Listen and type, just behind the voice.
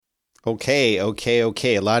Okay.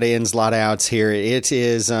 A lot of ins, a lot of outs here. It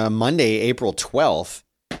is Monday, April 12th.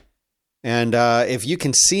 And if you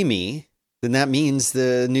can see me, then that means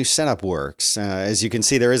the new setup works. As you can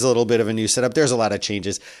see, there is a little bit of a new setup. There's a lot of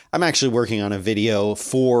changes. I'm actually working on a video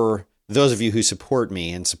for those of you who support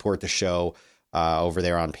me and support the show over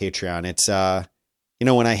there on Patreon. It's,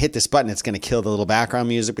 when I hit this button, it's going to kill the little background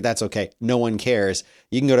music, but that's okay. No one cares.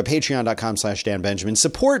 You can go to patreon.com/Dan Benjamin.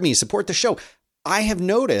 Support me, support the show. I have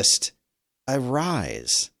noticed a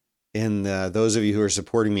rise in those of you who are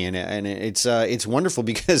supporting me, and it's wonderful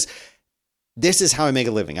because this is how I make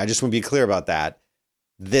a living. I just want to be clear about that.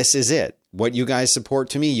 This is it. What you guys support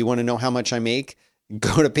to me, you want to know how much I make?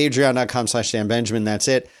 Go to patreon.com/Dan Benjamin. That's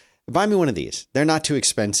it. Buy me one of these. They're not too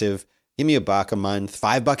expensive. Give me $1 a month,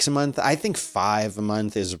 $5 a month. I think $5 a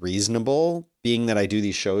month is reasonable, being that I do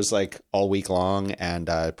these shows like all week long and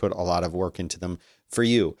put a lot of work into them for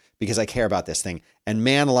you because I care about this thing. And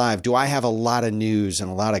man alive, do I have a lot of news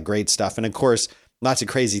and a lot of great stuff. And of course, lots of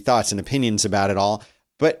crazy thoughts and opinions about it all.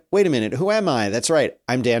 But wait a minute, who am I? That's right.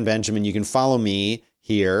 I'm Dan Benjamin. You can follow me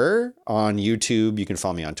here on YouTube. You can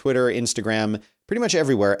follow me on Twitter, Instagram, pretty much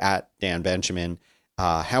everywhere at Dan Benjamin.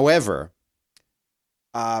 However,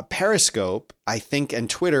 Periscope, I think, and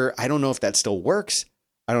Twitter, I don't know if that still works.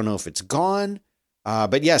 I don't know if it's gone.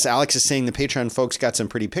 But yes, Alex is saying the Patreon folks got some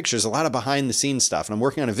pretty pictures, a lot of behind the scenes stuff. And I'm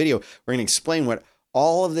working on a video. We're going to explain what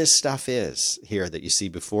all of this stuff is here that you see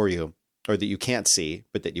before you, or that you can't see,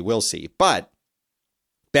 but that you will see. But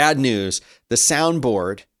bad news, the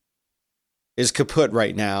soundboard is kaput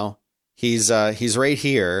right now. He's right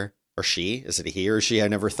here, or she. Is it a he or she? I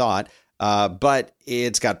never thought. But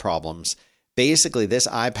it's got problems. Basically, this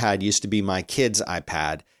iPad used to be my kid's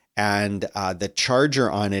iPad, and the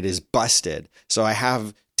charger on it is busted. So I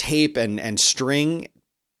have tape and string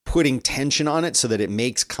putting tension on it so that it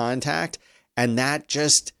makes contact, and that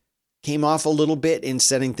just came off a little bit in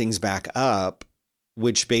setting things back up,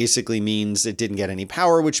 which basically means it didn't get any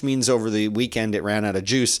power, which means over the weekend it ran out of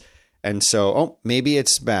juice. And so, maybe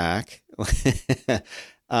it's back.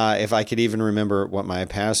 If I could even remember what my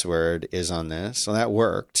password is on this. So that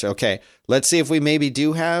worked. Okay. Let's see if we maybe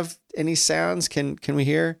do have any sounds. Can we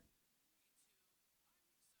hear?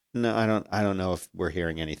 No, I don't know if we're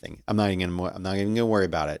hearing anything. I'm not even going to worry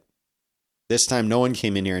about it. This time no one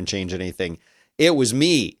came in here and changed anything. It was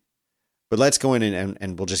me. But let's go in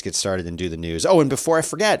and we'll just get started and do the news. Oh, and before I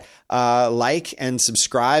forget, like and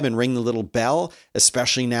subscribe and ring the little bell,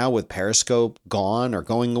 especially now with Periscope gone or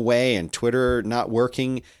going away and Twitter not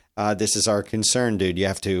working. This is our concern, dude. You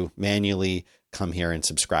have to manually come here and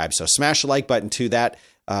subscribe. So smash the like button too. That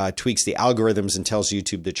tweaks the algorithms and tells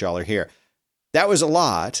YouTube that y'all are here. That was a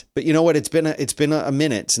lot, but you know what? It's been a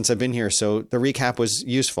minute since I've been here, so the recap was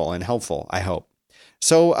useful and helpful, I hope.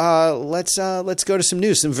 So let's go to some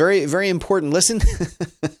news. Some very, very important. Listen,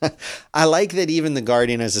 I like that even The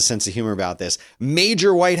Guardian has a sense of humor about this.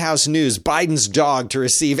 Major White House news: Biden's dog to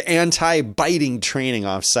receive anti-biting training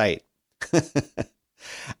off site.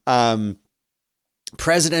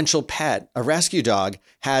 Presidential pet, a rescue dog,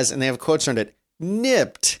 has, and they have quotes on it,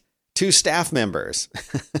 nipped 2 staff members.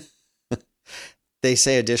 They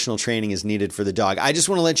say additional training is needed for the dog. I just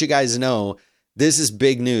want to let you guys know, this is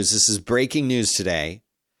big news. This is breaking news today.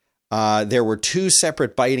 There were 2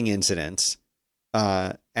 separate biting incidents,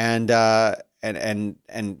 and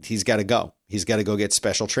he's got to go. He's got to go get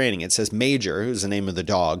special training. It says Major, who's the name of the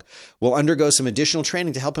dog, will undergo some additional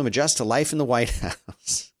training to help him adjust to life in the White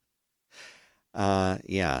House.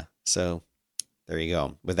 Yeah. So there you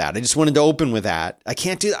go with that. I just wanted to open with that. I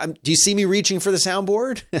can't do that. Do you see me reaching for the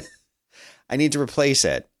soundboard? I need to replace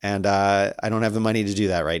it, and I don't have the money to do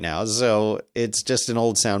that right now. So it's just an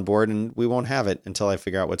old soundboard, and we won't have it until I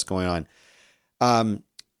figure out what's going on.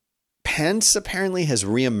 Pence apparently has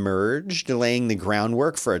reemerged, laying the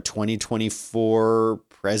groundwork for a 2024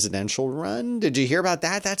 presidential run. Did you hear about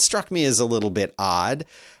that? That struck me as a little bit odd.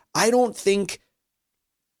 I don't think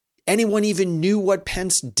anyone even knew what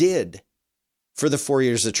Pence did for the 4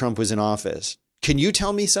 years that Trump was in office. Can you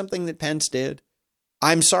tell me something that Pence did?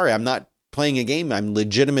 I'm sorry, I'm not playing a game. I'm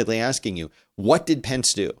legitimately asking you, what did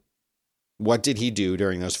Pence do? What did he do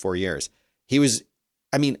during those 4 years? He was,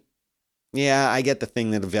 yeah, I get the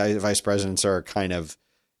thing that vice presidents are kind of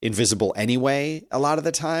invisible anyway, a lot of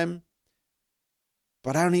the time,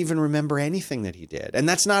 but I don't even remember anything that he did. And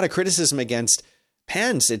that's not a criticism against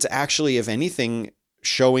Pence. It's actually, if anything,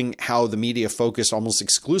 showing how the media focused almost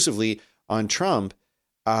exclusively on Trump.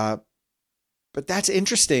 But that's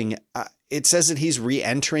interesting. It says that he's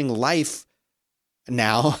re-entering life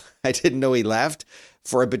now. I didn't know he left,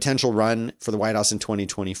 for a potential run for the White House in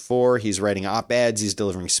 2024. He's writing op-eds. He's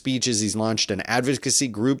delivering speeches. He's launched an advocacy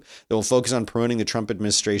group that will focus on promoting the Trump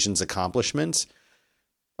administration's accomplishments.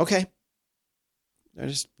 Okay. I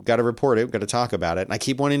just got to report it. Got to talk about it. And I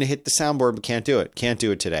keep wanting to hit the soundboard, but can't do it. Can't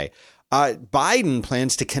do it today. Biden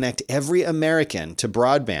plans to connect every American to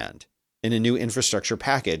broadband in a new infrastructure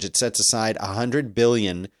package. It sets aside $100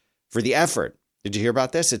 billion for the effort. Did you hear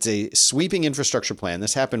about this? It's a sweeping infrastructure plan.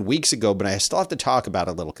 This happened weeks ago, but I still have to talk about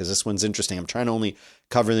it a little because this one's interesting. I'm trying to only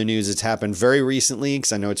cover the news. It's happened very recently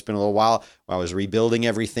because I know it's been a little while. I was rebuilding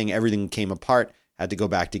everything. Everything came apart. Had to go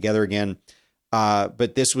back together again.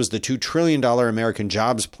 But this was the $2 trillion American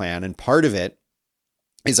Jobs Plan, and part of it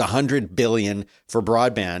is $100 billion for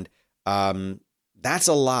broadband. That's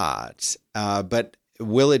a lot, but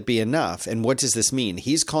will it be enough? And what does this mean?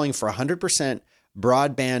 He's calling for 100%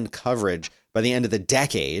 broadband coverage by the end of the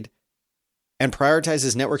decade and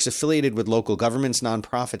prioritizes networks affiliated with local governments,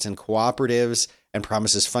 nonprofits, and cooperatives, and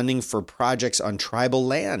promises funding for projects on tribal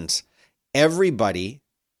lands. Everybody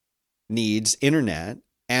needs internet,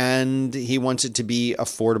 and he wants it to be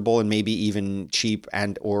affordable and maybe even cheap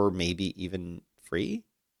and or maybe even free.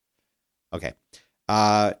 Okay.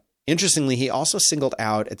 Interestingly, he also singled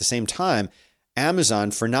out at the same time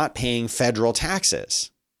Amazon for not paying federal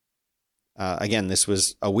taxes. Again, this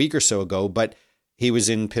was a week or so ago, but he was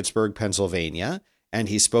in Pittsburgh, Pennsylvania, and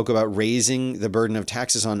he spoke about raising the burden of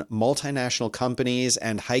taxes on multinational companies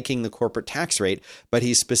and hiking the corporate tax rate. But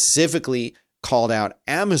he specifically called out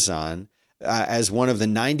Amazon as one of the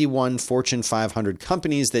 91 Fortune 500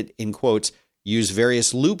 companies that, in quotes, use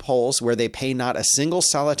various loopholes where they pay not a single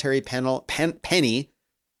solitary penny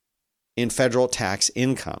in federal tax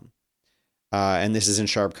income. And this is in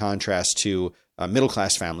sharp contrast to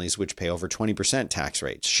middle-class families, which pay over 20% tax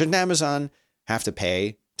rates. Shouldn't Amazon have to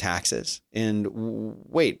pay taxes? And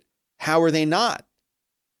wait, how are they not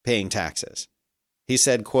paying taxes? He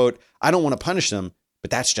said, quote, "I don't want to punish them, but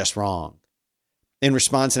that's just wrong." In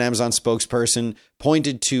response, an Amazon spokesperson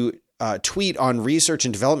pointed to a tweet on research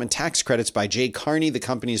and development tax credits by Jay Carney, the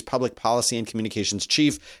company's public policy and communications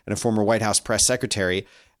chief and a former White House press secretary.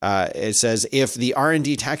 It says, if the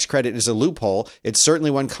R&D tax credit is a loophole, it's certainly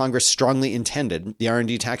one Congress strongly intended. The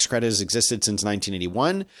R&D tax credit has existed since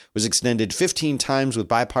 1981, was extended 15 times with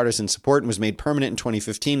bipartisan support, and was made permanent in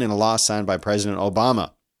 2015 in a law signed by President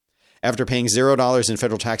Obama. After paying $0 in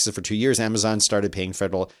federal taxes for 2 years, Amazon started paying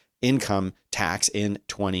federal income tax in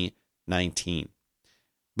 2019.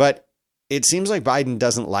 But it seems like Biden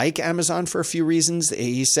doesn't like Amazon for a few reasons.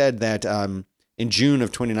 He said that in June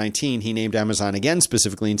of 2019, he named Amazon again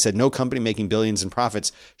specifically and said no company making billions in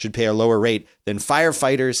profits should pay a lower rate than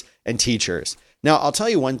firefighters and teachers. Now, I'll tell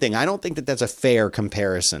you one thing. I don't think that that's a fair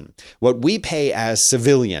comparison. What we pay as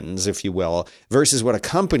civilians, if you will, versus what a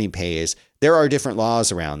company pays, there are different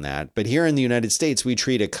laws around that. But here in the United States, we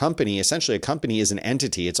treat a company, essentially a company is an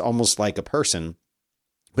entity. It's almost like a person,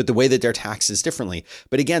 but the way that they're taxed is differently.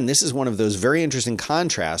 But again, this is one of those very interesting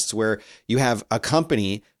contrasts where you have a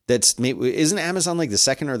company that's, isn't Amazon like the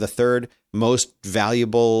second or the third most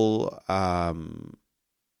valuable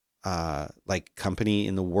like company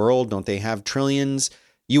in the world? Don't they have trillions?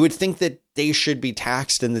 You would think that they should be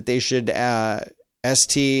taxed and that they should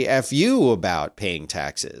STFU about paying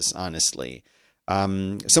taxes, honestly.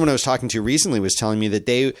 Someone I was talking to recently was telling me that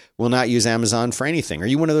they will not use Amazon for anything. Are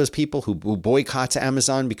you one of those people who boycotts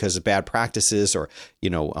Amazon because of bad practices or,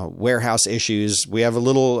 warehouse issues? We have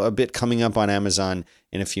a bit coming up on Amazon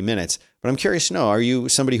in a few minutes, but I'm curious to know, are you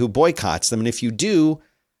somebody who boycotts them? And if you do,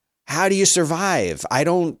 how do you survive? I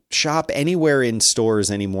don't shop anywhere in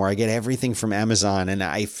stores anymore. I get everything from Amazon and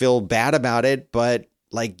I feel bad about it, but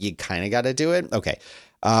like you kind of got to do it. Okay.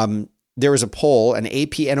 There was a poll, an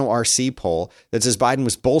AP-NORC poll, that says Biden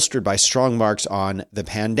was bolstered by strong marks on the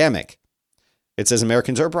pandemic. It says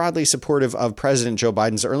Americans are broadly supportive of President Joe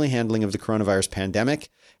Biden's early handling of the coronavirus pandemic,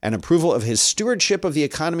 and approval of his stewardship of the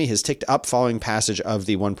economy has ticked up following passage of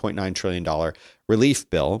the $1.9 trillion relief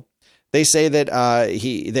bill. They say that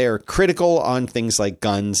they're critical on things like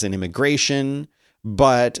guns and immigration,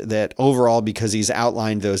 but that overall, because he's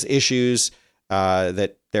outlined those issues,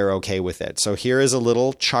 that they're okay with it. So here is a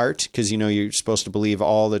little chart, because you're supposed to believe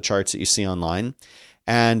all the charts that you see online.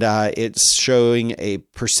 And it's showing a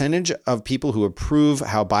percentage of people who approve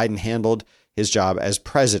how Biden handled his job as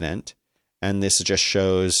president. And this just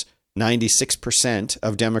shows 96%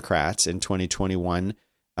 of Democrats in 2021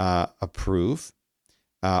 approve.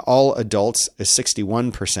 All adults is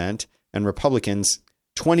 61%, and Republicans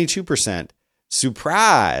 22%.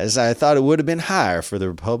 Surprise! I thought it would have been higher for the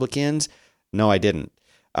Republicans. No, I didn't.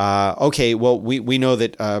 Okay, well, we know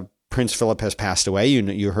that Prince Philip has passed away.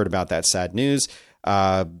 You heard about that sad news.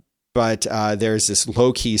 But there's this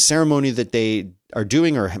low-key ceremony that they are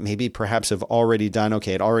doing, or maybe perhaps have already done.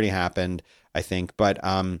 Okay, it already happened, I think. But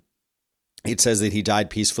it says that he died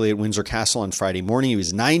peacefully at Windsor Castle on Friday morning. He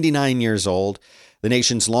was 99 years old, the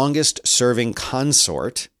nation's longest-serving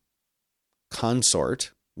consort,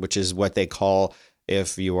 which is what they call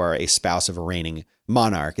if you are a spouse of a reigning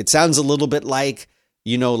monarch. It sounds a little bit like,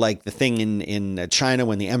 like the thing in China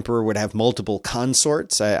when the emperor would have multiple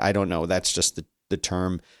consorts. I don't know. That's just the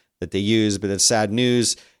term that they use, but it's sad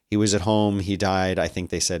news. He was at home. He died, I think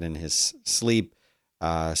they said, in his sleep.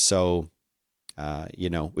 So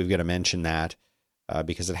we've got to mention that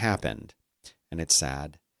because it happened and it's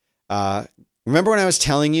sad. Remember when I was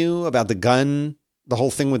telling you about the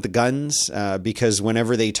whole thing with the guns? Because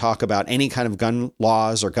whenever they talk about any kind of gun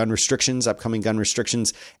laws or gun restrictions, upcoming gun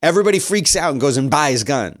restrictions, everybody freaks out and goes and buys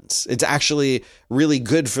guns. It's actually really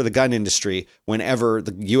good for the gun industry whenever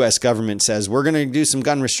the U.S. government says, we're going to do some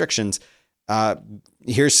gun restrictions.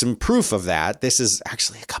 Here's some proof of that. This is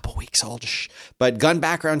actually a couple weeks old, but gun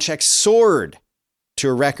background checks soared to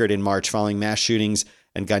a record in March following mass shootings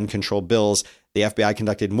and gun control bills. The FBI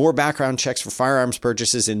conducted more background checks for firearms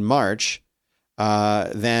purchases in March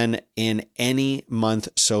than in any month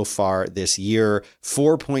so far this year.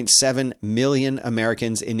 4.7 million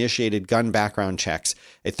Americans initiated gun background checks,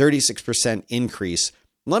 a 36% increase.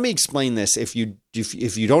 Let me explain this. If you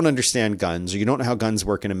don't understand guns, or you don't know how guns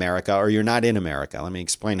work in America, or you're not in America, let me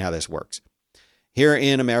explain how this works. Here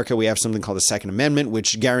in America, we have something called the Second Amendment,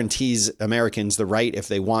 which guarantees Americans the right, if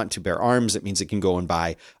they want, to bear arms. It means they can go and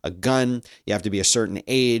buy a gun. You have to be a certain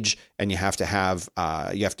age, and you have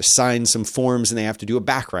to sign some forms, and they have to do a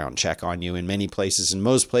background check on you in many places, in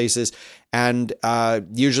most places. And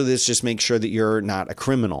usually this just makes sure that you're not a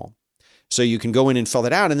criminal. So you can go in and fill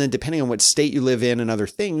that out. And then depending on what state you live in and other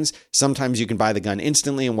things, sometimes you can buy the gun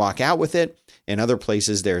instantly and walk out with it. In other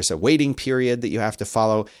places, there's a waiting period that you have to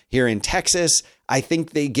follow. Here in Texas, I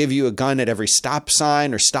think they give you a gun at every stop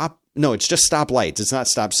sign it's just stop lights. It's not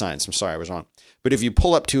stop signs. I'm sorry, I was wrong. But if you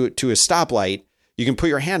pull up to a stoplight, you can put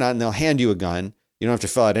your hand out and they'll hand you a gun. You don't have to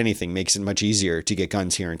fill out anything. Makes it much easier to get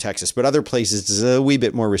guns here in Texas. But other places, it's a wee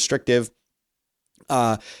bit more restrictive.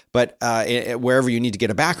 But wherever you need to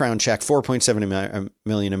get a background check, 4.7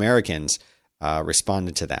 million Americans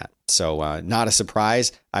responded to that. So not a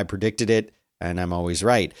surprise. I predicted it, and I'm always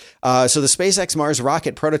right. So the SpaceX Mars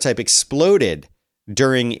rocket prototype exploded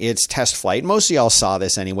during its test flight. Most of y'all saw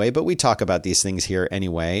this anyway, but we talk about these things here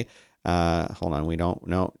anyway. Hold on. We don't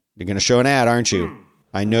know. You're going to show an ad, aren't you?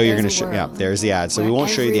 I know you're going to show. Yeah, there's the ad. So we won't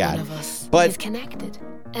show you the ad. But is connected.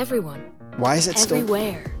 Everyone. Why is it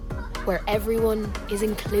everywhere? Where everyone is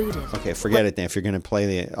included. Okay, forget it then. If you're going to play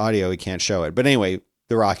the audio, we can't show it. But anyway,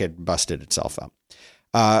 the rocket busted itself up.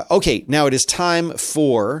 Okay, now it is time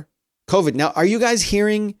for COVID. Now, are you guys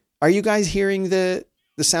hearing the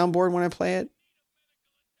soundboard when I play it?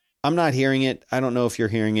 I'm not hearing it. I don't know if you're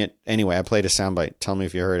hearing it. Anyway, I played a soundbite. Tell me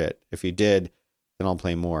if you heard it. If you did, then I'll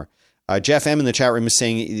play more. Jeff M. in the chat room is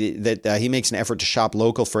saying that he makes an effort to shop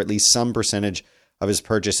local for at least some percentage of his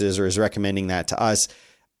purchases, or is recommending that to us.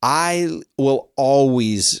 I will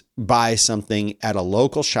always buy something at a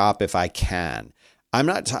local shop if I can. I'm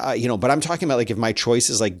not, but I'm talking about like if my choice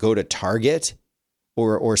is like go to Target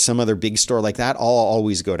or some other big store like that, I'll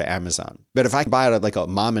always go to Amazon. But if I buy it at like a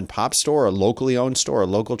mom and pop store, a locally owned store, a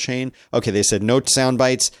local chain, okay, they said no sound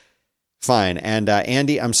bites, fine. And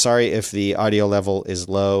Andy, I'm sorry if the audio level is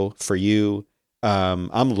low for you.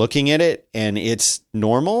 I'm looking at it and it's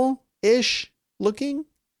normal-ish looking,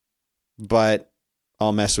 but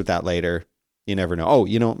I'll mess with that later. You never know.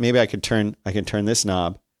 Oh, maybe I can turn this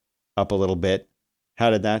knob up a little bit. How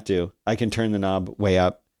did that do? I can turn the knob way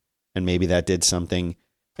up, and maybe that did something,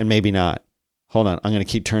 and maybe not. Hold on. I'm going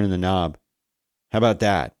to keep turning the knob. How about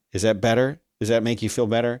that? Is that better? Does that make you feel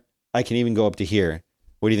better? I can even go up to here.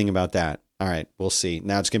 What do you think about that? All right, we'll see.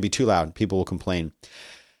 Now it's going to be too loud. People will complain.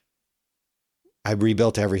 I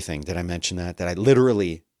rebuilt everything. Did I mention that? That I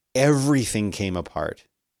literally, everything came apart.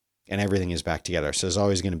 And everything is back together. So there's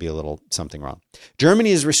always going to be a little something wrong.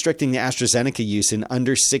 Germany is restricting the AstraZeneca use in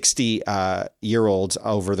under 60-year-olds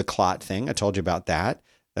over the clot thing. I told you about that.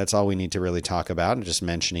 That's all we need to really talk about. I'm just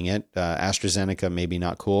mentioning it. AstraZeneca, maybe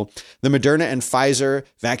not cool. The Moderna and Pfizer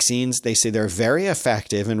vaccines, they say they're very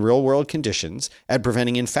effective in real-world conditions at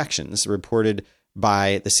preventing infections, reported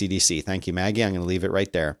by the CDC. Thank you, Maggie. I'm going to leave it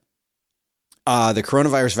right there. The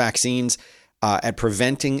coronavirus vaccines at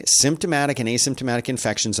preventing symptomatic and asymptomatic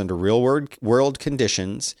infections under real world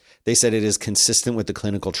conditions. They said it is consistent with the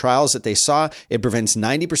clinical trials that they saw. It prevents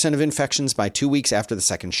 90% of infections by 2 weeks after the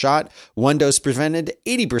second shot. One dose prevented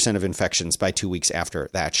 80% of infections by 2 weeks after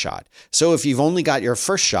that shot. So if you've only got your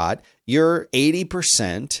first shot, you're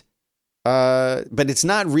 80%, but it's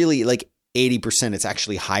not really like 80%. It's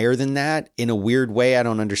actually higher than that in a weird way. I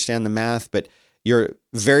don't understand the math, but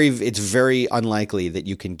it's very unlikely that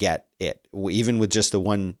you can get it, even with just the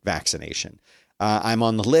one vaccination. I'm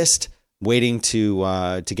on the list, waiting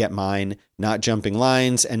to get mine, not jumping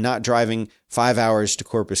lines and not driving 5 hours to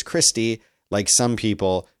Corpus Christi like some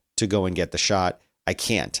people to go and get the shot. I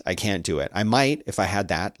can't do it. I might if I had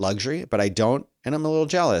that luxury, but I don't, and I'm a little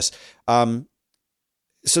jealous.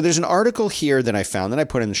 So there's an article here that I found that I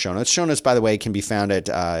put in the show notes. Show notes, by the way, can be found at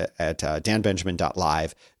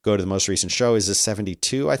danbenjamin.live. Go to the most recent show. Is this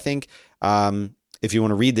 72, I think, if you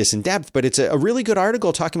want to read this in depth. But it's a really good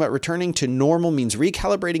article talking about returning to normal means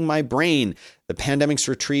recalibrating my brain. The pandemic's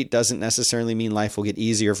retreat doesn't necessarily mean life will get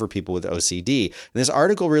easier for people with OCD. And this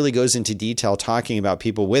article really goes into detail talking about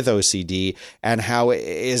people with OCD and how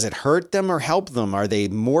is it hurt them or help them? Are they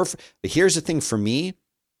more? Here's the thing for me.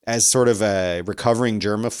 As sort of a recovering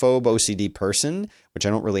germaphobe OCD person, which I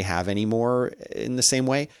don't really have anymore in the same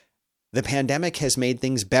way, the pandemic has made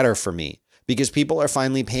things better for me because people are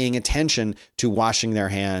finally paying attention to washing their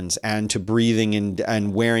hands and to breathing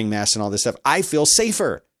and wearing masks and all this stuff. I feel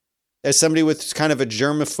safer. As somebody with kind of a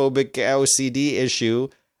germophobic OCD issue,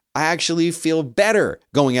 I actually feel better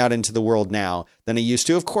going out into the world now than I used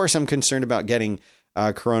to. Of course, I'm concerned about getting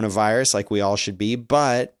coronavirus like we all should be,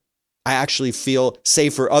 but I actually feel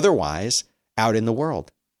safer otherwise out in the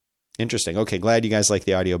world. Interesting. Okay, glad you guys like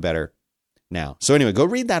the audio better now. So anyway, go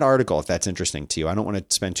read that article if that's interesting to you. I don't want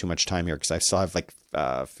to spend too much time here because I still have like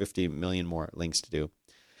 50 million more links to do.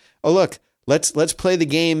 Oh, look, let's play the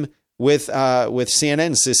game with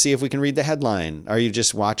CNN to see if we can read the headline. Are you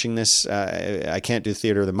just watching this? I can't do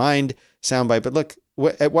theater of the mind soundbite, but look,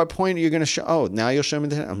 at what point are you going to show? Oh, now you'll show me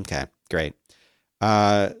the. Okay, great.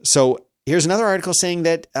 So here's another article saying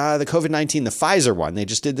that the COVID-19, the Pfizer one, they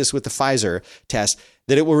just did this with the Pfizer test,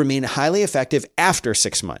 that it will remain highly effective after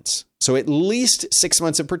 6 months. So at least 6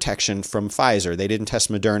 months of protection from Pfizer. They didn't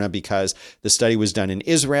test Moderna because the study was done in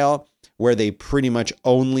Israel, where they pretty much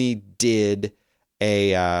only did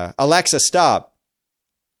Alexa, stop,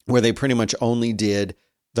 where they pretty much only did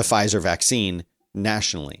the Pfizer vaccine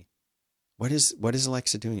nationally. What is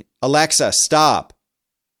Alexa doing? Alexa, stop.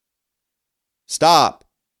 Stop.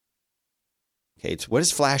 Okay, what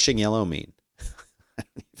does flashing yellow mean? I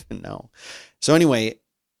don't even know. So anyway,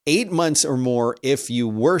 8 months or more if you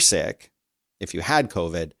were sick, if you had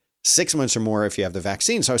COVID, 6 months or more if you have the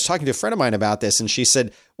vaccine. So I was talking to a friend of mine about this, and she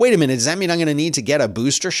said, wait a minute, does that mean I'm going to need to get a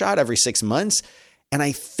booster shot every 6 months? And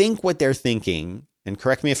I think what they're thinking, and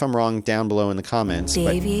correct me if I'm wrong down below in the comments. The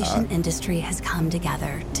aviation industry has come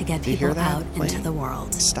together to get people out into the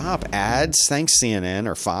world. Stop ads. Thanks, CNN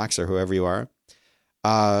or Fox or whoever you are.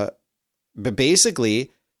 But basically,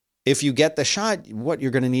 if you get the shot,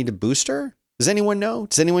 you're going to need a booster? Does anyone know?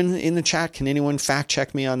 Does anyone in the chat, can anyone fact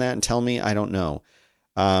check me on that and tell me? I don't know.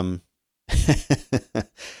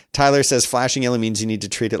 Tyler says flashing yellow means you need to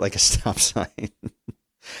treat it like a stop sign.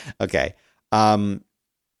 Okay.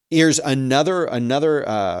 Here's another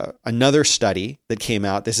study that came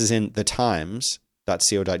out. This is in the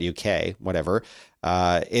times.co.uk, whatever.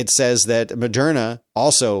 It says that Moderna,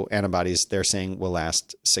 also antibodies, they're saying will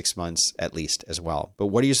last 6 months at least as well. But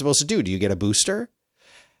what are you supposed to do? Do you get a booster?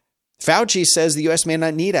 Fauci says the U.S. may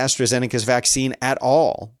not need AstraZeneca's vaccine at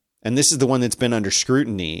all. And this is the one that's been under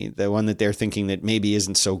scrutiny, the one that they're thinking that maybe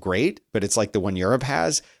isn't so great, but it's like the one Europe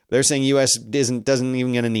has. They're saying U.S. doesn't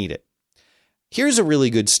even going to need it. Here's a really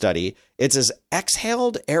good study. It says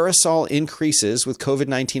exhaled aerosol increases with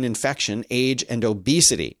COVID-19 infection, age, and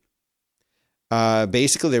obesity.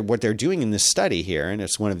 Basically, what they're doing in this study here, and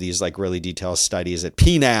it's one of these like really detailed studies at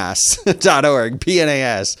pnas.org,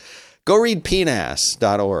 PNAS. Go read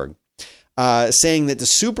pnas.org. Saying that the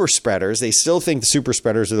super spreaders, they still think the super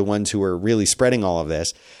spreaders are the ones who are really spreading all of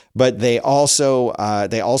this, but they also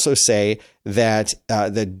say that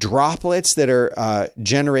the droplets that are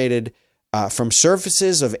generated from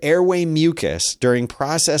surfaces of airway mucus during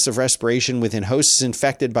process of respiration within hosts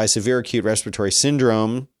infected by severe acute respiratory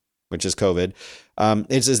syndrome, which is COVID.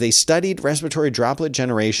 It says they studied respiratory droplet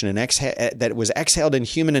generation and that was exhaled in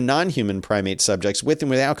human and non-human primate subjects with and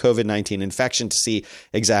without COVID-19 infection to see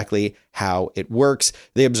exactly how it works.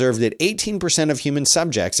 They observed that 18% of human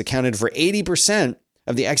subjects accounted for 80%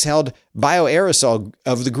 of the exhaled bioaerosol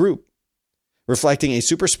of the group. reflecting a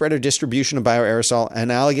superspreader distribution of bioaerosol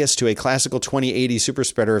analogous to a classical 2080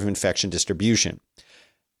 superspreader of infection distribution.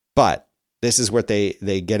 But this is what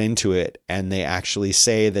they get into it, and they actually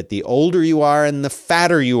say that the older you are and the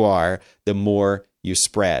fatter you are, the more you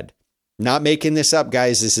spread. Not making this up,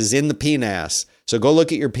 guys. This is in the PNAS. So go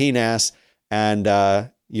look at your PNAS and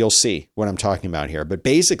you'll see what I'm talking about here. But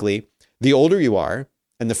basically, the older you are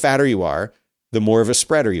and the fatter you are, the more of a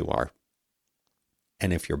spreader you are.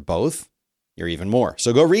 And if you're both, you're even more.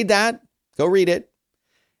 So go read that. Go read it.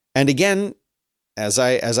 And again, as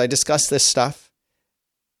I discuss this stuff,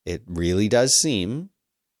 it really does seem,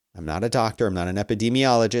 I'm not a doctor, I'm not an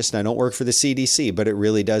epidemiologist, and I don't work for the CDC, but it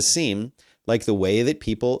really does seem like the way that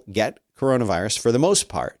people get coronavirus, for the most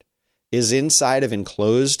part, is inside of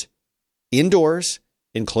indoors,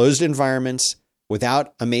 enclosed environments,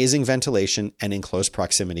 without amazing ventilation and in close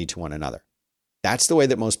proximity to one another. That's the way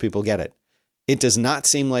that most people get it. It does not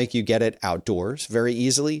seem like you get it outdoors very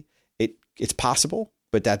easily. It's possible,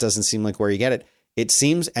 but that doesn't seem like where you get it. It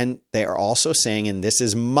seems, and they are also saying, and this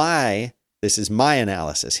is my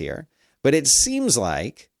analysis here, but it seems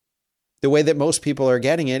like the way that most people are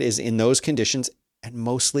getting it is in those conditions and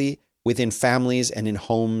mostly within families and in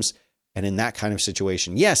homes and in that kind of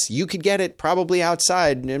situation. Yes, you could get it probably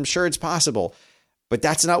outside, and I'm sure it's possible, but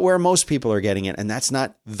that's not where most people are getting it, and that's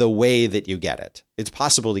not the way that you get it. It's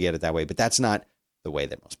possible to get it that way, but that's not the way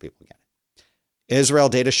that most people get it. Israel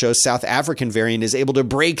data shows South African variant is able to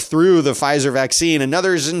break through the Pfizer vaccine.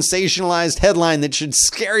 Another sensationalized headline that should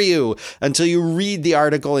scare you until you read the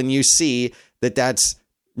article and you see that that's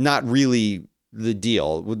not really the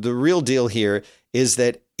deal. The real deal here is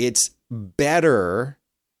that it's better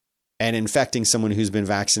at infecting someone who's been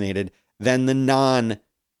vaccinated than the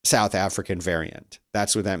non-South African variant.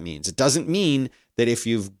 That's what that means. It doesn't mean that if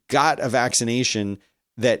you've got a vaccination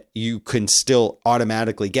that you can still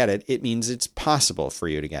automatically get it. It means it's possible for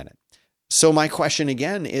you to get it. So my question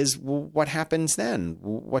again is, what happens then?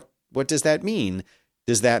 What does that mean?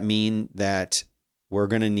 Does that mean that we're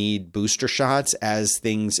going to need booster shots as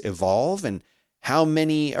things evolve? And how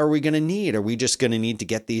many are we going to need? Are we just going to need to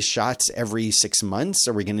get these shots every 6 months?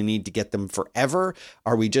 Are we going to need to get them forever?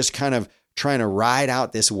 Are we just kind of trying to ride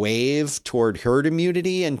out this wave toward herd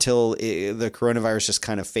immunity until the coronavirus just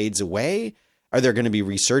kind of fades away? Are there going to be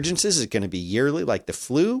resurgences? Is it going to be yearly like the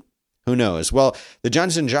flu? Who knows? Well, the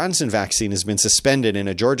Johnson & Johnson vaccine has been suspended in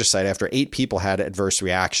a Georgia site after 8 people had adverse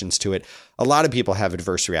reactions to it. A lot of people have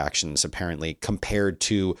adverse reactions, apparently, compared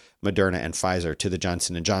to Moderna and Pfizer, to the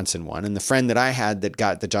Johnson & Johnson one. And the friend that I had that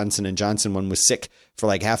got the Johnson & Johnson one was sick for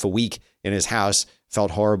like half a week in his house,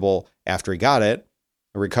 felt horrible after he got it,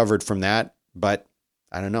 recovered from that. But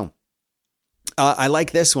I don't know. I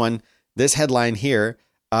like this one, this headline here.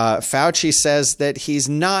 Fauci says that he's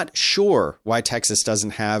not sure why Texas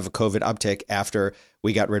doesn't have a COVID uptick after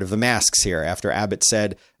we got rid of the masks here, after Abbott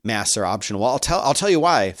said masks are optional. Well, I'll tell you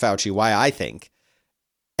why, Fauci, why I think.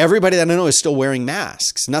 Everybody that I know is still wearing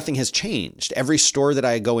masks. Nothing has changed. Every store that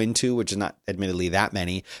I go into, which is not admittedly that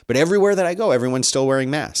many, but everywhere that I go, everyone's still wearing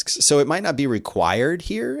masks. So it might not be required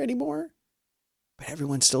here anymore, but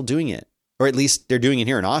everyone's still doing it. Or at least they're doing it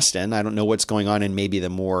here in Austin. I don't know what's going on in maybe the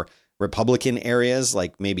more Republican areas,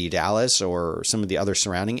 like maybe Dallas or some of the other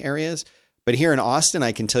surrounding areas. But here in Austin,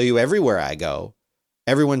 I can tell you everywhere I go,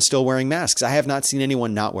 everyone's still wearing masks. I have not seen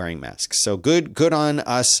anyone not wearing masks. So good on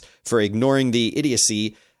us for ignoring the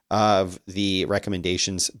idiocy of the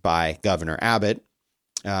recommendations by Governor Abbott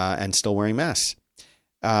and still wearing masks.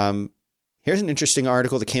 Here's an interesting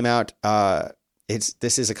article that came out.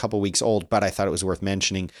 This is a couple weeks old, but I thought it was worth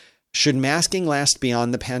mentioning. Should masking last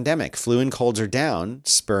beyond the pandemic? Flu and colds are down,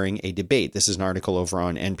 spurring a debate. This is an article over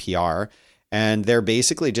on NPR, and they're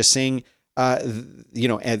basically just saying, and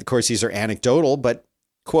of course, these are anecdotal, but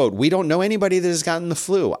quote, we don't know anybody that has gotten the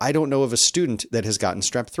flu. I don't know of a student that has gotten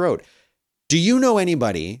strep throat. Do you know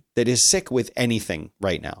anybody that is sick with anything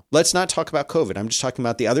right now? Let's not talk about COVID. I'm just talking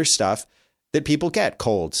about the other stuff that people get,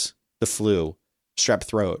 colds, the flu, strep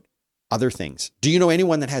throat, other things. Do you know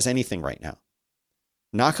anyone that has anything right now?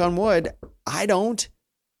 Knock on wood, I don't.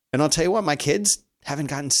 And I'll tell you what, my kids haven't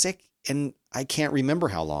gotten sick and I can't remember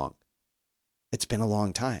how long. It's been a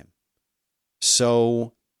long time.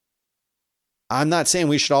 So I'm not saying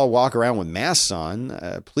we should all walk around with masks on.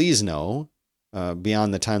 Please no,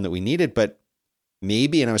 beyond the time that we need it. But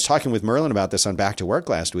maybe, and I was talking with Merlin about this on Back to Work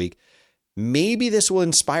last week, maybe this will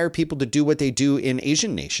inspire people to do what they do in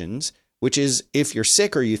Asian nations, which is if you're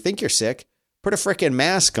sick or you think you're sick, put a frickin'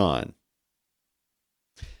 mask on.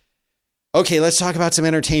 Okay, let's talk about some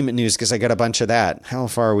entertainment news because I got a bunch of that. How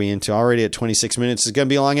far are we into? Already at 26 minutes. It's going to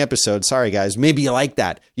be a long episode. Sorry, guys. Maybe you like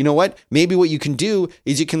that. You know what? Maybe what you can do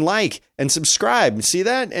is you can like and subscribe. See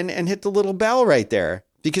that? And hit the little bell right there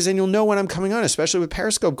because then you'll know when I'm coming on, especially with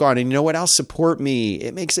Periscope gone. And you know what else? Support me.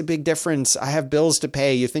 It makes a big difference. I have bills to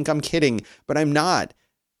pay. You think I'm kidding, but I'm not.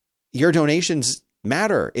 Your donations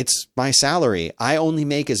matter. It's my salary. I only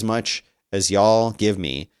make as much as y'all give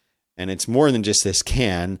me. And it's more than just this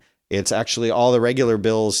can. It's actually all the regular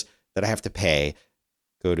bills that I have to pay.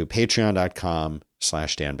 Go to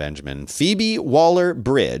patreon.com/Dan Benjamin. Phoebe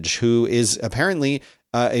Waller-Bridge, who is apparently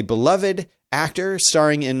a beloved actor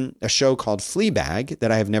starring in a show called Fleabag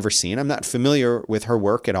that I have never seen. I'm not familiar with her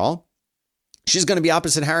work at all. She's going to be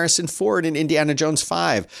opposite Harrison Ford in Indiana Jones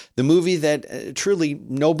 5, the movie that truly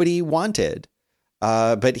nobody wanted.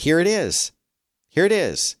 But here it is. Here it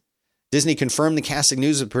is. Disney confirmed the casting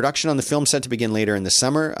news of production on the film set to begin later in the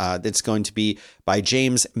summer. It's going to be by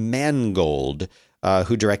James Mangold,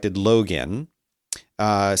 who directed Logan.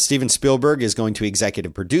 Steven Spielberg is going to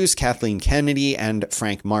executive produce. Kathleen Kennedy and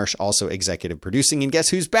Frank Marsh also executive producing. And guess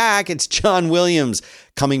who's back? It's John Williams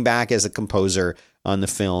coming back as a composer on the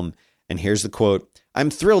film. And here's the quote. "I'm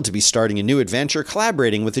thrilled to be starting a new adventure,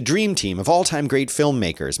 collaborating with a dream team of all-time great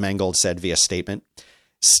filmmakers," Mangold said via statement.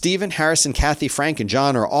 "Stephen, Harrison, Kathy, Frank, and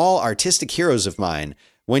John are all artistic heroes of mine.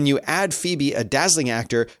 When you add Phoebe, a dazzling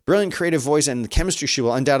actor, brilliant creative voice, and the chemistry she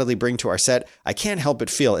will undoubtedly bring to our set, I can't help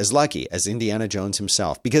but feel as lucky as Indiana Jones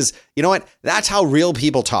himself." Because, you know what? That's how real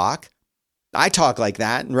people talk. I talk like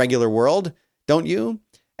that in regular world, don't you?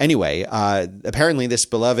 Anyway, apparently this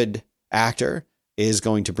beloved actor is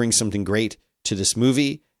going to bring something great to this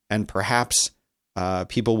movie, and perhaps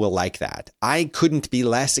people will like that. I couldn't be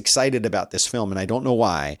less excited about this film, and I don't know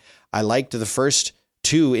why. I liked the first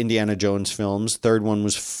two Indiana Jones films. Third one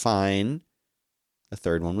was fine. The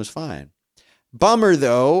third one was fine. Bummer,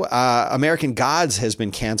 though. American Gods has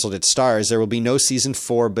been canceled at Starz. There will be no season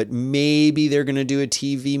 4, but maybe they're going to do a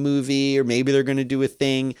TV movie, or maybe they're going to do a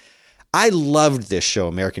thing. I loved this show,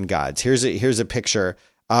 American Gods. Here's a picture.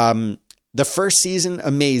 The first season,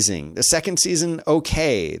 amazing. The second season,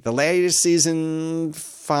 okay. The latest season,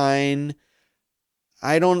 fine.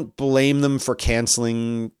 I don't blame them for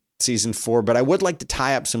canceling season 4, but I would like to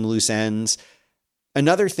tie up some loose ends.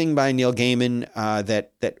 Another thing by Neil Gaiman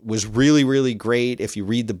that was really, really great if you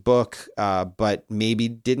read the book, but maybe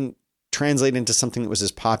didn't translate into something that was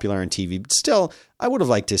as popular on TV. But still, I would have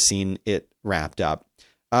liked to have seen it wrapped up.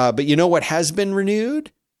 But you know what has been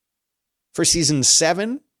renewed for season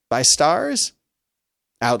 7? By Starz?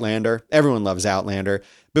 Outlander. Everyone loves Outlander.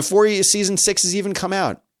 Before season 6 has even come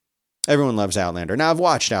out, everyone loves Outlander. Now, I've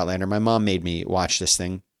watched Outlander. My mom made me watch this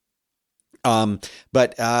thing.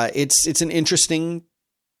 But it's an interesting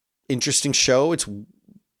show.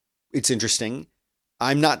 It's interesting.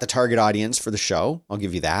 I'm not the target audience for the show. I'll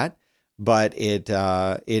give you that. But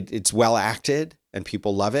it's well acted and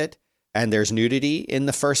people love it. And there's nudity in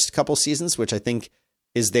the first couple seasons, which I think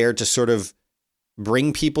is there to sort of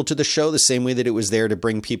bring people to the show the same way that it was there to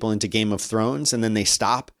bring people into Game of Thrones. And then they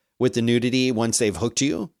stop with the nudity once they've hooked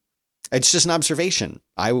you. It's just an observation.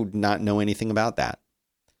 I would not know anything about that.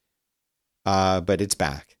 But it's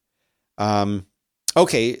back.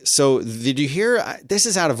 Okay. So did you hear, this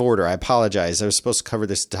is out of order. I apologize. I was supposed to cover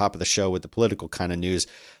this at the top of the show with the political kind of news,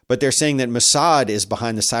 but they're saying that Mossad is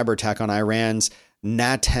behind the cyber attack on Iran's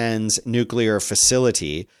Natanz nuclear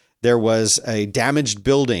facility. There was a damaged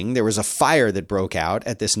building. There was a fire that broke out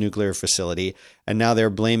at this nuclear facility, and now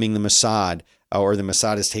they're blaming the Mossad, or the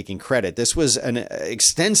Mossad is taking credit. This was an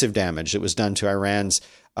extensive damage that was done to Iran's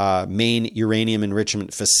main uranium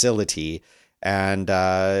enrichment facility, and it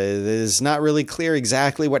is not really clear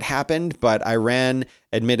exactly what happened, but Iran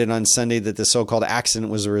admitted on Sunday that the so-called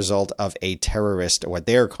accident was a result of a terrorist, or what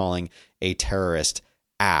they're calling a terrorist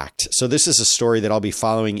act. So this is a story that I'll be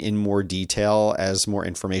following in more detail as more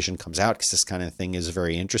information comes out, because this kind of thing is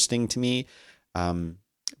very interesting to me.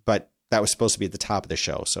 But that was supposed to be at the top of the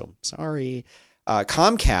show, so sorry.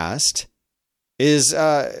 Comcast is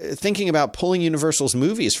thinking about pulling Universal's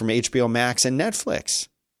movies from HBO Max and Netflix.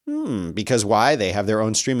 Because why? They have their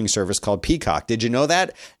own streaming service called Peacock. Did you know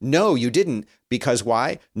that? No, you didn't. Because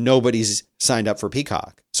why? Nobody's signed up for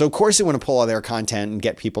Peacock. So of course they want to pull all their content and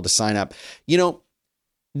get people to sign up. You know,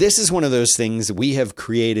 this is one of those things. We have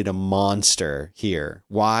created a monster here.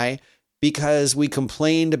 Why? Because we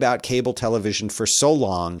complained about cable television for so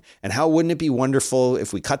long, and how wouldn't it be wonderful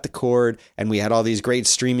if we cut the cord and we had all these great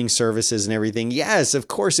streaming services and everything? Yes, of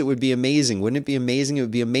course it would be amazing. Wouldn't it be amazing? It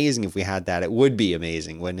would be amazing if we had that. It would be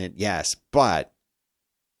amazing, wouldn't it? Yes. But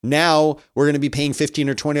now we're going to be paying $15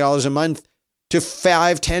 or $20 a month to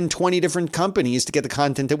 5, 10, 20 different companies to get the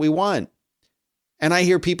content that we want. And I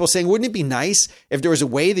hear people saying, wouldn't it be nice if there was a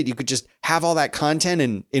way that you could just have all that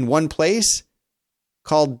content in one place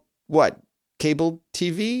called what? Cable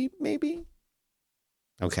TV, maybe?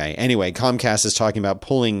 Okay. Anyway, Comcast is talking about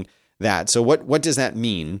pulling that. So what does that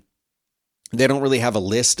mean? They don't really have a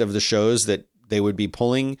list of the shows that they would be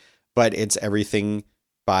pulling, but it's everything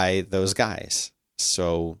by those guys.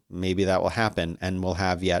 So maybe that will happen and we'll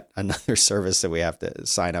have yet another service that we have to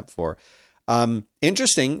sign up for.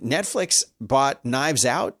 Interesting. Netflix bought Knives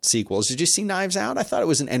Out sequels. Did you see Knives Out? I thought it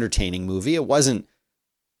was an entertaining movie. It wasn't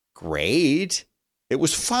great. It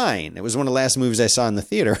was fine. It was one of the last movies I saw in the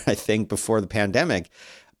theater, I think, before the pandemic.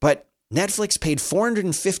 But Netflix paid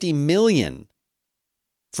 $450 million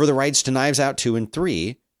for the rights to Knives Out 2 and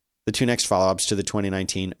 3, the two next follow-ups to the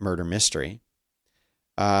 2019 murder mystery.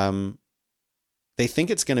 They think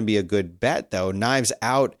it's going to be a good bet, though. Knives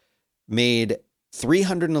Out made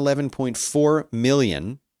 $311.4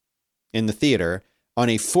 million in the theater on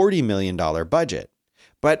a $40 million budget.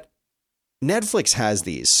 But Netflix has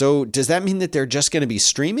these. So does that mean that they're just going to be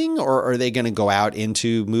streaming, or are they going to go out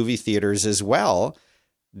into movie theaters as well?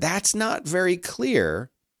 That's not very clear,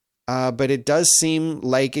 but it does seem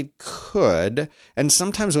like it could. And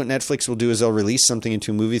sometimes what Netflix will do is they'll release something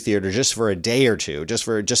into a movie theater just for a day or two,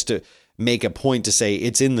 just to make a point to say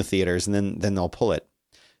it's in the theaters, and then they'll pull it.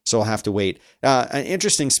 So I'll have to wait.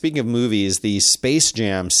 Interesting, speaking of movies, the Space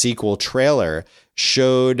Jam sequel trailer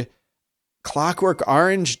showed Clockwork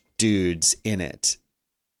Orange dudes in it.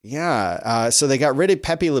 Yeah. So they got rid of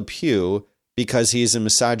Pepe Le Pew because he's a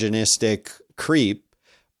misogynistic creep,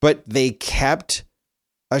 but they kept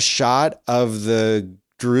a shot of the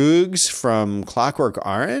Droogs from Clockwork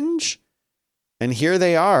Orange. And here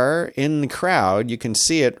they are in the crowd. You can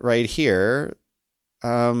see it right here.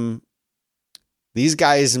 These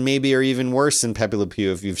guys maybe are even worse than Pepe Le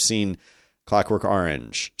Pew if you've seen Clockwork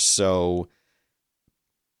Orange. So,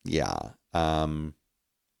 yeah. Kim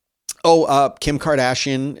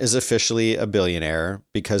Kardashian is officially a billionaire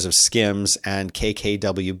because of Skims and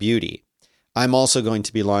KKW Beauty. I'm also going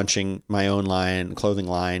to be launching my own clothing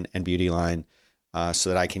line and beauty line, so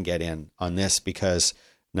that I can get in on this because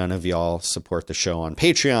none of y'all support the show on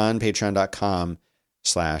Patreon,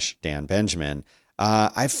 patreon.com/Dan Benjamin.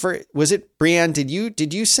 Was it Brianne?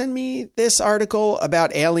 Did you send me this article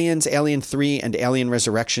about Aliens, Alien 3 and Alien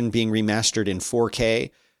Resurrection being remastered in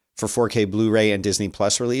 4K for 4K Blu-ray and Disney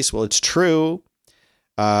Plus release? Well, it's true.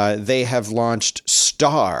 They have launched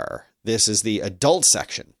Star. This is the adult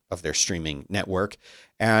section of their streaming network.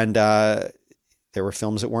 And there were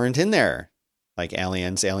films that weren't in there, like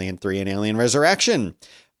Aliens, Alien 3 and Alien Resurrection.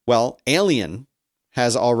 Well, Alien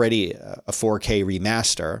has already a 4K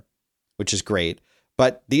remaster, which is great.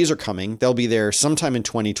 But these are coming. They'll be there sometime in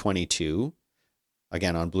 2022,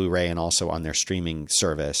 again on Blu-ray and also on their streaming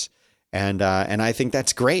service. And I think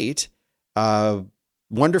that's great.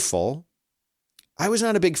 Wonderful. I was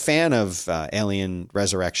not a big fan of Alien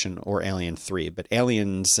Resurrection or Alien 3, but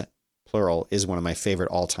Aliens, plural, is one of my favorite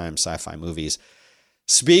all-time sci-fi movies.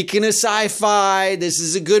 Speaking of sci-fi, this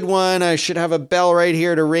is a good one. I should have a bell right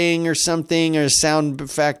here to ring or something, or a sound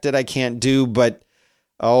effect that I can't do, but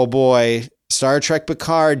oh boy. Star Trek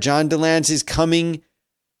Picard, John Delancey's coming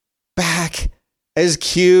back as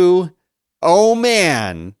Q. Oh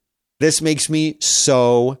man, this makes me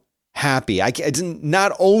so happy.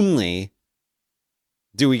 Not only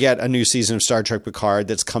do we get a new season of Star Trek Picard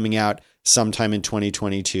that's coming out sometime in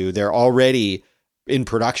 2022, they're already in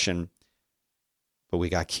production, but we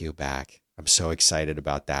got Q back. I'm so excited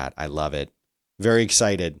about that. I love it. Very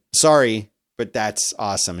excited. Sorry, but that's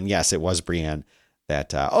awesome. And yes, it was Brienne.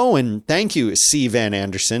 And thank you, C. Van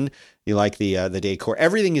Anderson. You like the decor.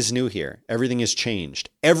 Everything is new here. Everything has changed.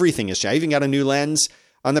 Everything has changed. I even got a new lens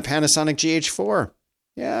on the Panasonic GH4.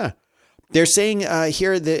 Yeah. They're saying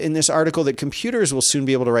here in this article that computers will soon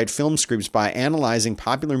be able to write film scripts by analyzing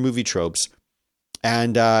popular movie tropes,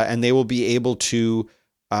 and they will be able to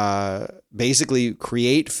basically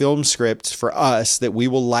create film scripts for us that we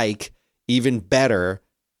will like even better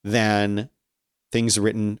than things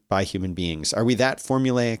written by human beings. Are we that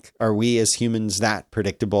formulaic? Are we as humans that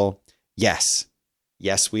predictable? Yes.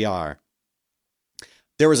 Yes, we are.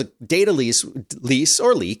 There was a data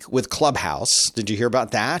leak with Clubhouse. Did you hear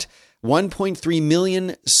about that? 1.3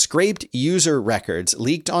 million scraped user records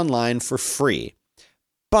leaked online for free.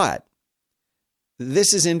 But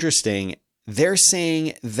this is interesting. They're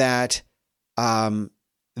saying that Clubhouse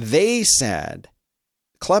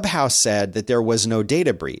said that there was no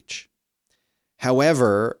data breach.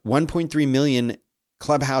 However, 1.3 million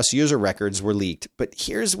Clubhouse user records were leaked. But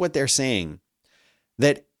here's what they're saying,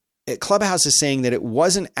 that Clubhouse is saying that it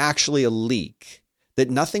wasn't actually a leak, that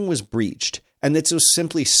nothing was breached, and that it was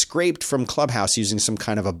simply scraped from Clubhouse using some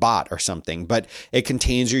kind of a bot or something. But it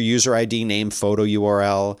contains your user ID, name, photo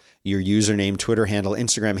URL, your username, Twitter handle,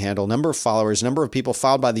 Instagram handle, number of followers, number of people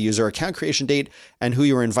followed by the user, account creation date, and who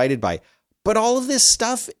you were invited by. But all of this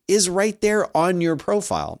stuff is right there on your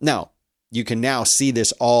profile. Now, you can now see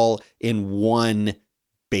this all in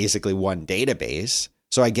basically one database.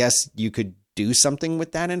 So I guess you could do something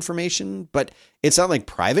with that information, but it's not like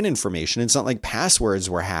private information. It's not like passwords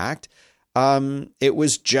were hacked. It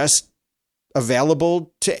was just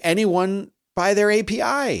available to anyone by their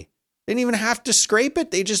API. Didn't even have to scrape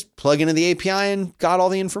it. They just plug into the API and got all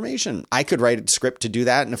the information. I could write a script to do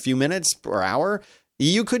that in a few minutes or hour.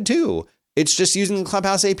 You could too. It's just using the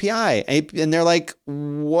Clubhouse API. And they're like,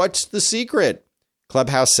 what's the secret?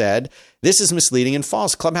 Clubhouse said, this is misleading and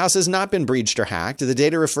false. Clubhouse has not been breached or hacked. The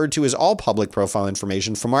data referred to is all public profile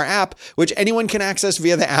information from our app, which anyone can access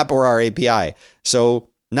via the app or our API. So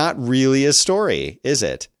not really a story, is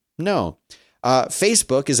it? No.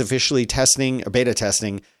 Facebook is officially beta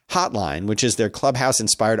testing Hotline, which is their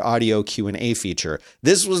Clubhouse-inspired audio Q&A feature.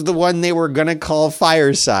 This was the one they were going to call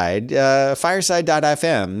Fireside.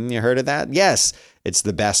 Fireside.fm. You heard of that? Yes. It's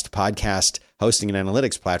the best podcast hosting and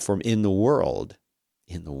analytics platform in the world.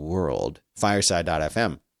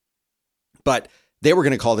 Fireside.fm. But they were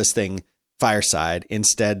going to call this thing Fireside.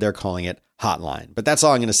 Instead, they're calling it Hotline. But that's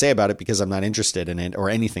all I'm going to say about it because I'm not interested in it or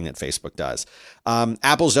anything that Facebook does.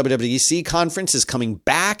 Apple's WWDC conference is coming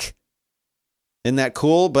back. Isn't that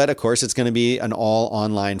cool? But of course, it's going to be an all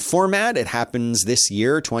online format. It happens this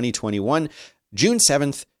year, 2021, June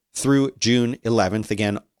 7th through June 11th.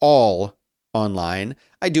 Again, all online.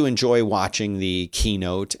 I do enjoy watching the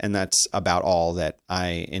keynote, and that's about all that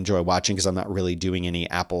I enjoy watching because I'm not really doing any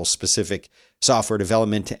Apple specific software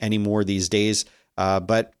development anymore these days.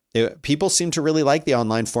 But people seem to really like the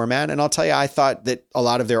online format. And I'll tell you, I thought that a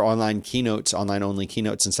lot of their online only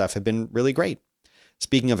keynotes and stuff have been really great.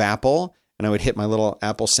 Speaking of Apple, and I would hit my little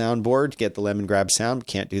Apple soundboard to get the lemon grab sound.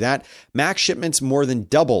 Can't do that. Mac shipments more than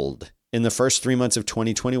doubled in the first 3 months of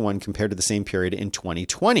 2021 compared to the same period in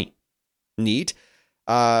 2020. Neat.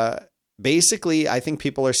 Basically, I think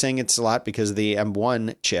people are saying it's a lot because of the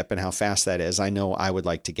M1 chip and how fast that is. I know I would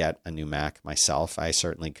like to get a new Mac myself. I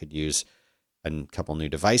certainly could use a couple new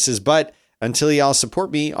devices, but until y'all support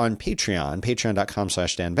me on Patreon,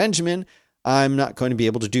 patreon.com/DanBenjamin, I'm not going to be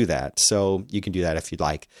able to do that. So you can do that if you'd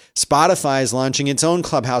like. Spotify is launching its own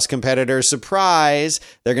Clubhouse competitor. Surprise!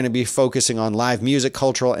 They're going to be focusing on live music,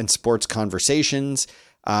 cultural, and sports conversations.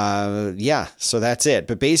 So that's it.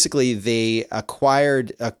 But basically, they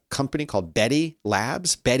acquired a company called Betty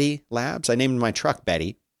Labs. I named my truck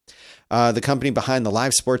Betty. The company behind the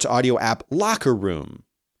live sports audio app Locker Room.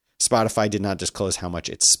 Spotify did not disclose how much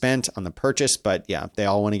it spent on the purchase, but yeah, they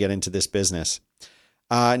all want to get into this business.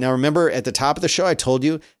 Now, remember at the top of the show, I told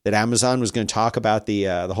you that Amazon was going to talk about the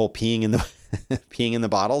whole peeing in the peeing in the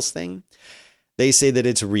bottles thing. They say that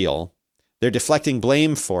it's real. They're deflecting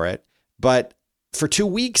blame for it, but for 2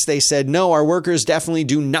 weeks, they said, no, our workers definitely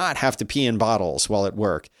do not have to pee in bottles while at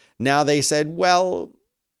work. Now they said, well,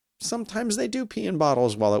 sometimes they do pee in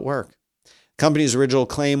bottles while at work. Company's original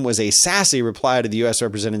claim was a sassy reply to the U.S.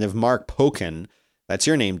 Representative Mark Pocan, that's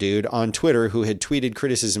your name, dude, on Twitter, who had tweeted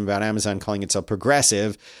criticism about Amazon calling itself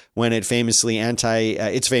progressive when it's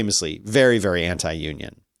famously very, very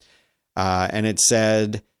anti-union. And it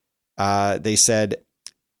said, they said,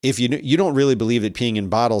 if you don't really believe that peeing in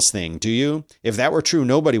bottles thing, do you? If that were true,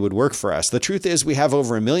 nobody would work for us. The truth is we have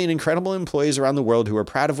over 1 million incredible employees around the world who are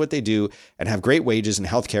proud of what they do and have great wages and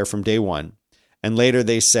healthcare from day one. And later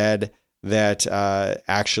they said that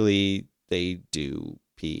actually they do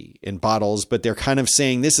pee in bottles, but they're kind of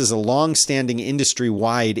saying this is a long-standing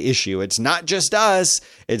industry-wide issue. It's not just us.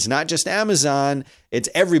 It's not just Amazon. It's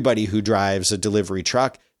everybody who drives a delivery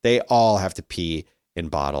truck. They all have to pee in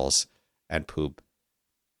bottles and poop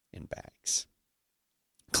in bags.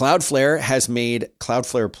 Cloudflare has made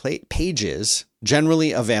Cloudflare pages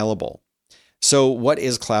generally available. So what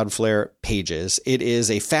is Cloudflare Pages? It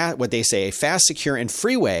is a fast, secure, and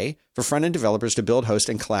free way for front-end developers to build, host,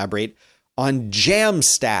 and collaborate on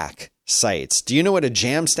Jamstack sites. Do you know what a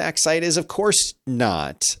Jamstack site is? Of course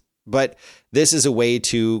not. But this is a way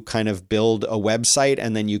to kind of build a website,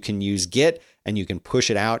 and then you can use Git and you can push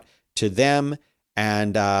it out to them.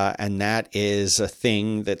 And that is a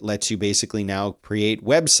thing that lets you basically now create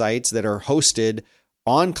websites that are hosted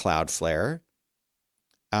on Cloudflare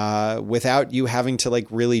without you having to like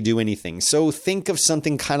really do anything. So think of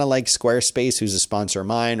something kind of like Squarespace, who's a sponsor of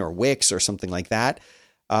mine, or Wix or something like that.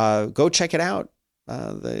 Go check it out.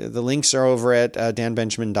 The links are over at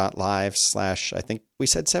danbenjamin.live/ I think we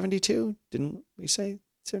said 72. Didn't we say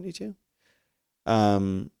 72?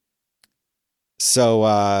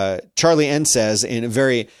 So Charlie N says in a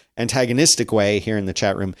very antagonistic way here in the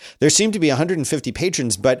chat room, there seem to be 150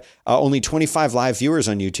 patrons, but only 25 live viewers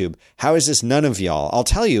on YouTube. How is this none of y'all? I'll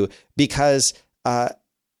tell you, because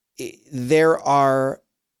there are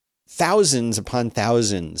thousands upon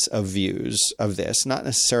thousands of views of this, not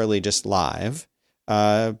necessarily just live.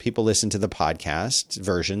 People listen to the podcast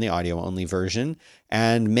version, the audio only version,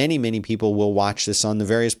 and many, many people will watch this on the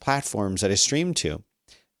various platforms that I stream to.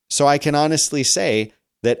 So I can honestly say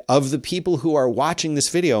that of the people who are watching this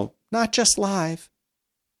video, not just live,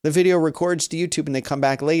 the video records to YouTube and they come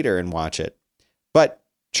back later and watch it. But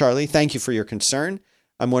Charlie, thank you for your concern.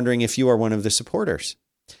 I'm wondering if you are one of the supporters.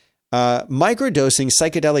 Microdosing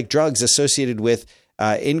psychedelic drugs associated with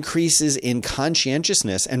increases in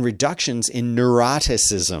conscientiousness and reductions in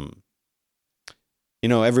neuroticism. You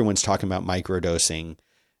know, everyone's talking about microdosing.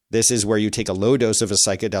 This is where you take a low dose of a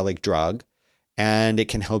psychedelic drug, and it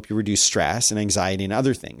can help you reduce stress and anxiety and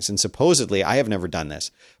other things. And supposedly, I have never done this,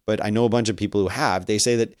 but I know a bunch of people who have. They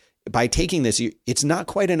say that by taking this, it's not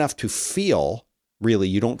quite enough to feel, really.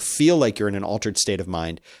 You don't feel like you're in an altered state of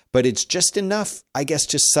mind, but it's just enough, I guess,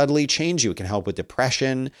 to subtly change you. It can help with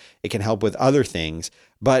depression. It can help with other things,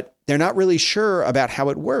 but they're not really sure about how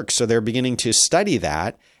it works. So they're beginning to study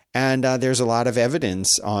that. And there's a lot of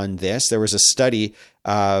evidence on this. There was a study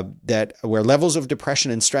where levels of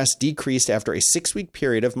depression and stress decreased after a 6-week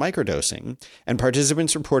period of microdosing, and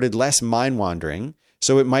participants reported less mind wandering.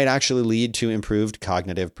 So it might actually lead to improved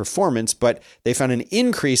cognitive performance, but they found an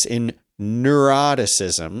increase in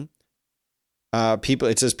neuroticism.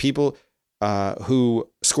 It says people who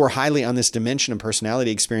score highly on this dimension of personality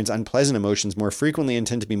experience unpleasant emotions more frequently and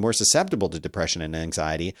tend to be more susceptible to depression and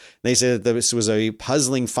anxiety. They say that this was a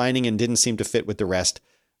puzzling finding and didn't seem to fit with the rest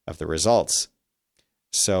of the results.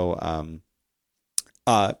 So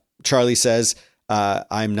Charlie says,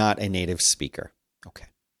 I'm not a native speaker. Okay.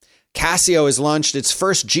 Casio has launched its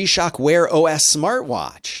first G-Shock Wear OS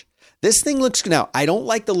smartwatch. This thing looks, now, I don't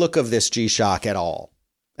like the look of this G-Shock at all.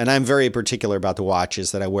 And I'm very particular about the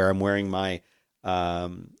watches that I wear. I'm wearing my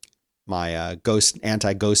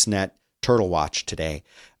anti-GhostNet Turtle watch today.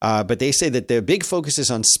 But they say that the big focus is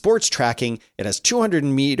on sports tracking. It has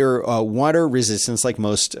 200-meter water resistance, like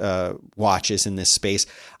most watches in this space.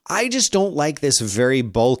 I just don't like this very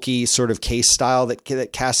bulky sort of case style that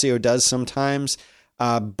Casio does sometimes.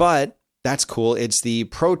 But that's cool. It's the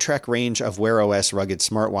ProTrek range of Wear OS rugged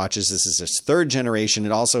smartwatches. This is its third generation.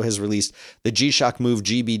 It also has released the G-Shock Move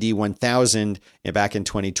GBD 1000 back in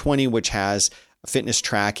 2020, which has fitness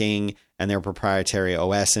tracking and their proprietary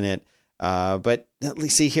OS in it. But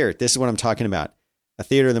see here, this is what I'm talking about. A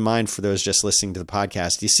theater of the mind for those just listening to the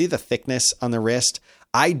podcast. Do you see the thickness on the wrist?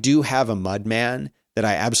 I do have a Mudman that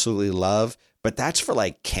I absolutely love, but that's for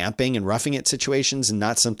like camping and roughing it situations and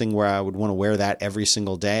not something where I would want to wear that every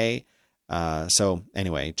single day. So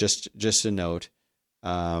anyway, just a note,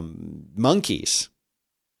 monkeys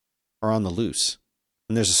are on the loose,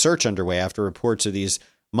 and there's a search underway after reports of these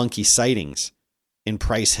monkey sightings in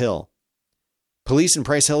Price Hill. Police in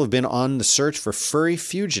Price Hill have been on the search for furry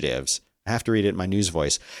fugitives. I have to read it in my news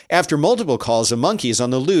voice. After multiple calls of monkeys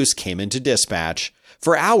on the loose came into dispatch.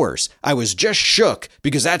 For hours, I was just shook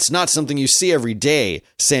because that's not something you see every day,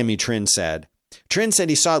 Sammy Trin said. Trin said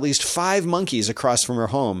he saw at least 5 monkeys across from her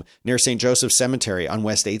home near St. Joseph Cemetery on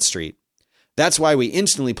West 8th Street. That's why we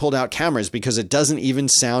instantly pulled out cameras, because it doesn't even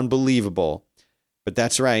sound believable. But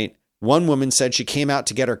that's right. One woman said she came out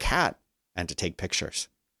to get her cat and to take pictures.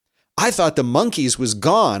 I thought the monkeys was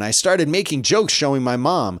gone. I started making jokes showing my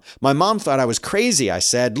mom. My mom thought I was crazy. I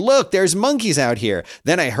said, look, there's monkeys out here.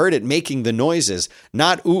 Then I heard it making the noises,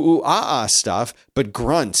 not ooh, ooh, ah, ah stuff, but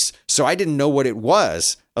grunts. So I didn't know what it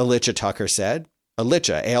was, Alicia Tucker said.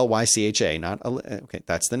 Alicia, A-L-Y-C-H-A, not, okay,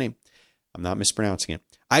 that's the name. I'm not mispronouncing it.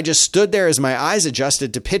 I just stood there as my eyes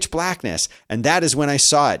adjusted to pitch blackness, and that is when I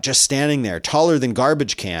saw it, just standing there, taller than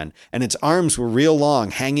garbage can, and its arms were real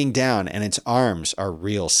long, hanging down, and its arms are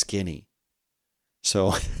real skinny.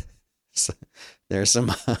 So there's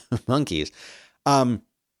some monkeys.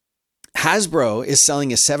 Hasbro is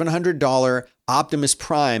selling a $700 Optimus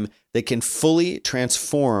Prime that can fully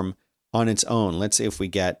transform on its own. Let's see if we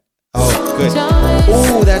get... Oh, good.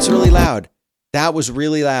 Oh, that's really loud. That was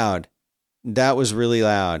really loud. That was really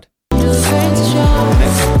loud. Why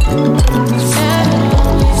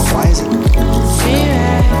is it?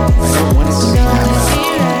 I don't want it to be that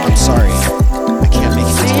loud. I'm sorry. I can't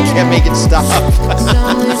make it stop.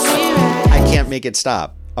 I can't make it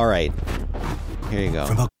stop. All right. Here you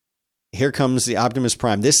go. here comes the Optimus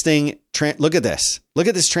Prime. This thing, look at this. Look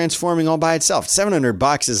at this transforming all by itself.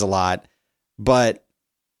 $700 is a lot, but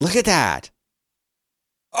look at that.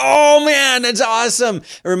 Oh man, that's awesome.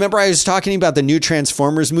 Remember I was talking about the new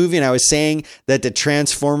Transformers movie and I was saying that the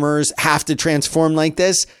Transformers have to transform like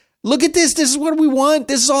this. Look at this. This is what we want.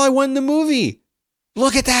 This is all I want in the movie.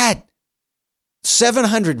 Look at that.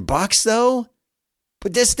 $700 though?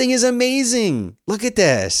 But this thing is amazing. Look at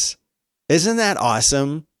this. Isn't that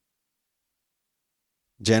awesome?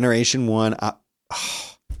 Generation 1.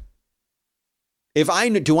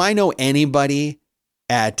 Do I know anybody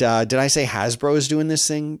at, did I say Hasbro is doing this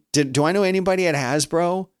thing? Do I know anybody at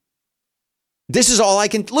Hasbro? This is all I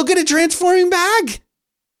can, look at a transforming bag.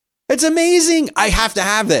 It's amazing. I have to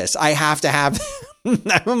have this. I have to have,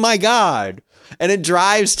 oh my God. And it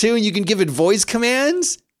drives too, and you can give it voice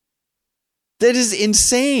commands. That is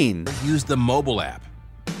insane. Use the mobile app.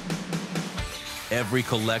 Every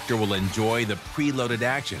collector will enjoy the preloaded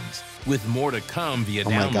actions with more to come via download.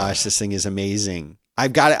 Oh my gosh, this thing is amazing.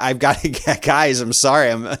 I've got it, guys. I'm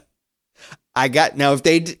sorry. Now if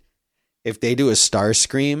they do a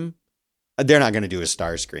Starscream, they're not going to do a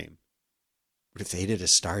Starscream. But if they did a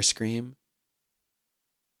Starscream,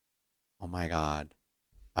 oh my God,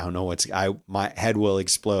 I don't know my head will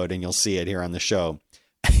explode, and you'll see it here on the show.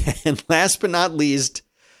 And last but not least,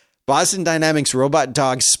 Boston Dynamics robot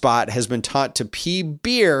dog Spot has been taught to pee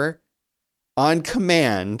beer on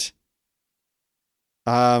command.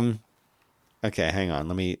 Okay, hang on.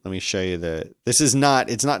 Let me show you it's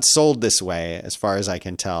not sold this way as far as I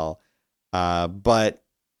can tell. But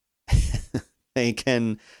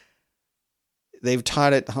they've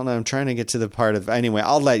taught it. Hold on, I'm trying to get to the part of, anyway,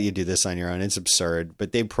 I'll let you do this on your own. It's absurd,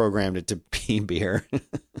 but they programmed it to pee beer.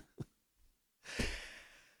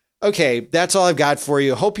 Okay, that's all I've got for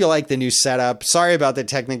you. Hope you like the new setup. Sorry about the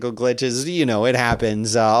technical glitches. You know, it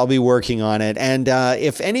happens. I'll be working on it. And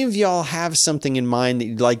if any of y'all have something in mind that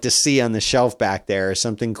you'd like to see on the shelf back there,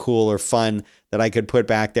 something cool or fun that I could put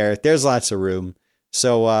back there, there's lots of room.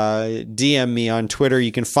 So DM me on Twitter.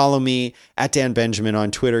 You can follow me at Dan Benjamin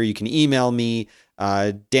on Twitter. You can email me,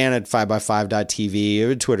 Dan at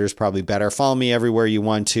 5x5.tv. Twitter's probably better. Follow me everywhere you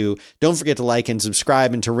want to. Don't forget to like and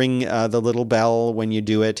subscribe and to ring the little bell when you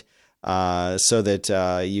do it, so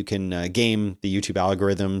that you can game the YouTube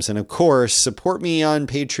algorithms. And of course, support me on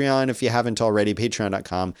Patreon if you haven't already,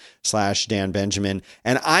 patreon.com/Dan Benjamin.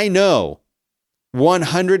 And I know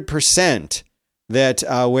 100%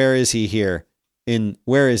 that, where is he here?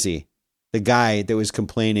 Where is he? The guy that was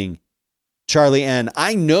complaining, Charlie N.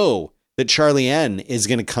 I know that Charlie N is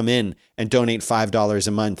going to come in and donate $5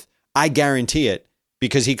 a month. I guarantee it,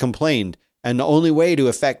 because he complained. And the only way to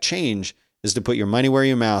affect change is to put your money where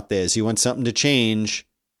your mouth is. You want something to change,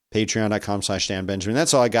 patreon.com/Dan Benjamin.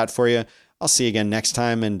 That's all I got for you. I'll see you again next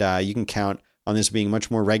time. And you can count on this being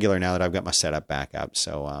much more regular now that I've got my setup back up.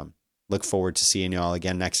 So look forward to seeing you all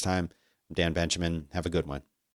again next time. I'm Dan Benjamin. Have a good one.